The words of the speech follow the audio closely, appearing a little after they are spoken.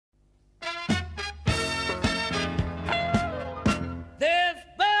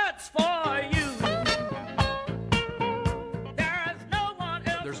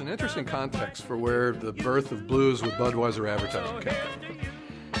interesting context for where the birth of blues with Budweiser advertising came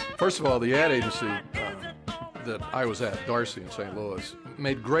from. First of all, the ad agency that I was at, Darcy in St. Louis,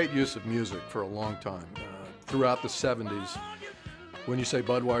 made great use of music for a long time. Throughout the 70s, when you say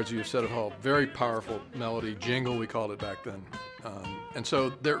Budweiser, you've said it all. Very powerful melody, jingle we called it back then. And so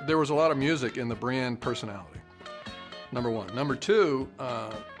there was a lot of music in the brand personality, number one. Number two,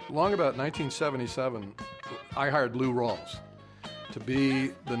 long about 1977, I hired Lou Rawls to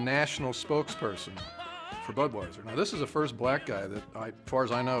be the national spokesperson for Budweiser. Now, this is the first black guy that, as far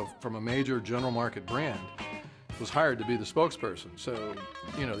as I know, from a major general market brand, was hired to be the spokesperson. So,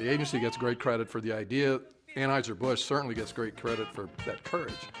 you know, the agency gets great credit for the idea. Anheuser-Busch certainly gets great credit for that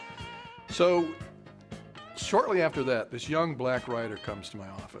courage. So, shortly after that, this young black writer comes to my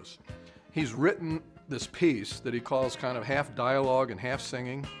office. He's written this piece that he calls kind of half dialogue and half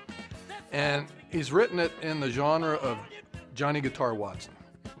singing, and he's written it in the genre of Johnny Guitar Watson.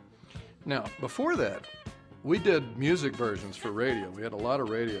 Now, before that, we did music versions for radio. We had a lot of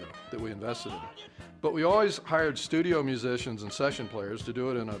radio that we invested in. But we always hired studio musicians and session players to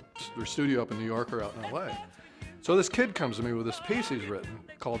do it in their studio up in New York or out in LA. So this kid comes to me with this piece he's written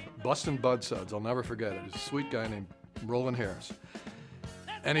called Bustin' Bud Suds. I'll never forget it. He's a sweet guy named Roland Harris.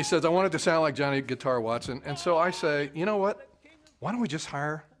 And he says, I want it to sound like Johnny Guitar Watson. And so I say, you know what? Why don't we just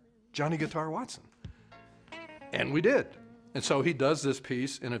hire Johnny Guitar Watson? And we did. And so he does this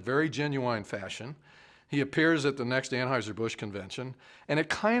piece in a very genuine fashion. He appears at the next Anheuser-Busch convention, and it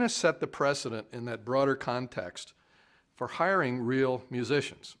kind of set the precedent in that broader context for hiring real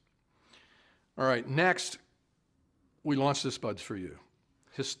musicians. All right, next, we launched This Bud's For You.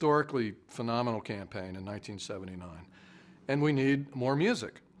 Historically phenomenal campaign in 1979. And we need more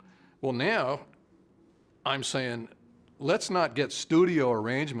music. Well, now I'm saying, let's not get studio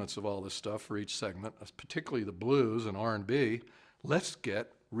arrangements of all this stuff for each segment, particularly the blues and R&B. Let's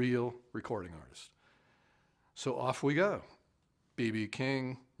get real recording artists. So off we go. B.B.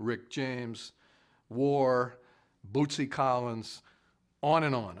 King, Rick James, War, Bootsy Collins, on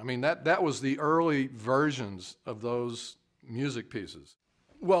and on. I mean, that was the early versions of those music pieces.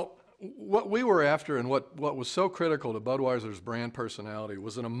 Well, what we were after and what was so critical to Budweiser's brand personality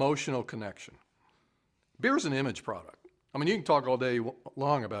was an emotional connection. Beer is an image product. I mean, you can talk all day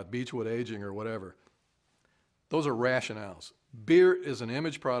long about Beechwood aging or whatever. Those are rationales. Beer is an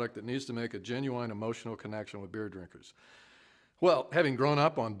image product that needs to make a genuine emotional connection with beer drinkers. Well, having grown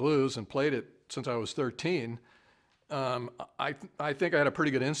up on blues and played it since I was 13, I think I had a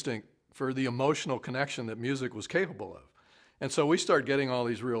pretty good instinct for the emotional connection that music was capable of. And so we started getting all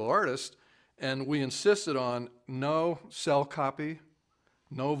these real artists, and we insisted on no cell copy,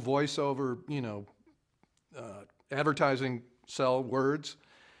 no voiceover, advertising cell words,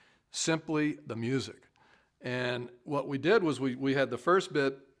 simply the music. And what we did was we had the first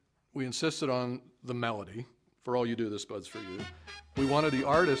bit, we insisted on the melody, For All You Do, This Bud's For You. We wanted the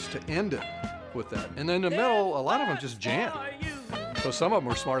artist to end it with that. And then in the middle, a lot of them just jammed. So some of them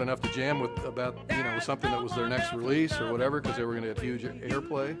were smart enough to jam with something that was their next release or whatever, because they were going to get huge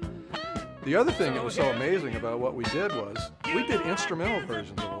airplay. The other thing that was so amazing about what we did was we did instrumental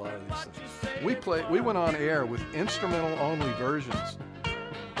versions of a lot of these things. We went on air with instrumental-only versions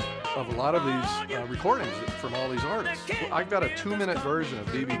of a lot of these recordings from all these artists. I got a 2-minute version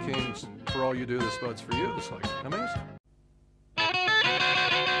of B.B. King's For All You Do, This Bud's For You. It's like amazing.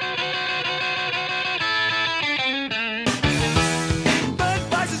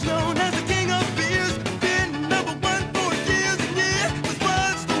 Budweiser's known as the king of beers, been #1 for years and years. This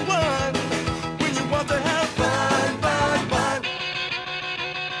Bud's the one when you want to have fun, fun, fun.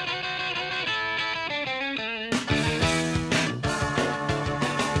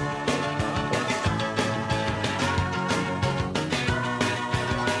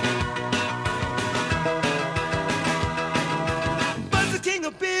 Bud's the king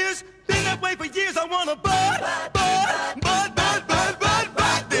of beers, been that way for years. I want a Bud, Bud, Bud, Bud, Bud, Bud,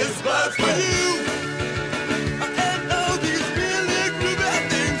 Bud. This Bud's for you. And all these really groovy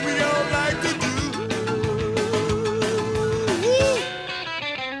things we all like to do.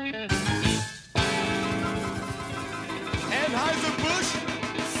 Anheuser-Busch,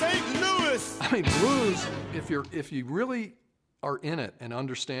 St. Louis. I mean, blues, if you really are in it and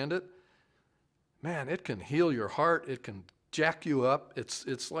understand it, man, it can heal your heart. It can jack you up.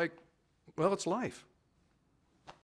 It's like, well, it's life.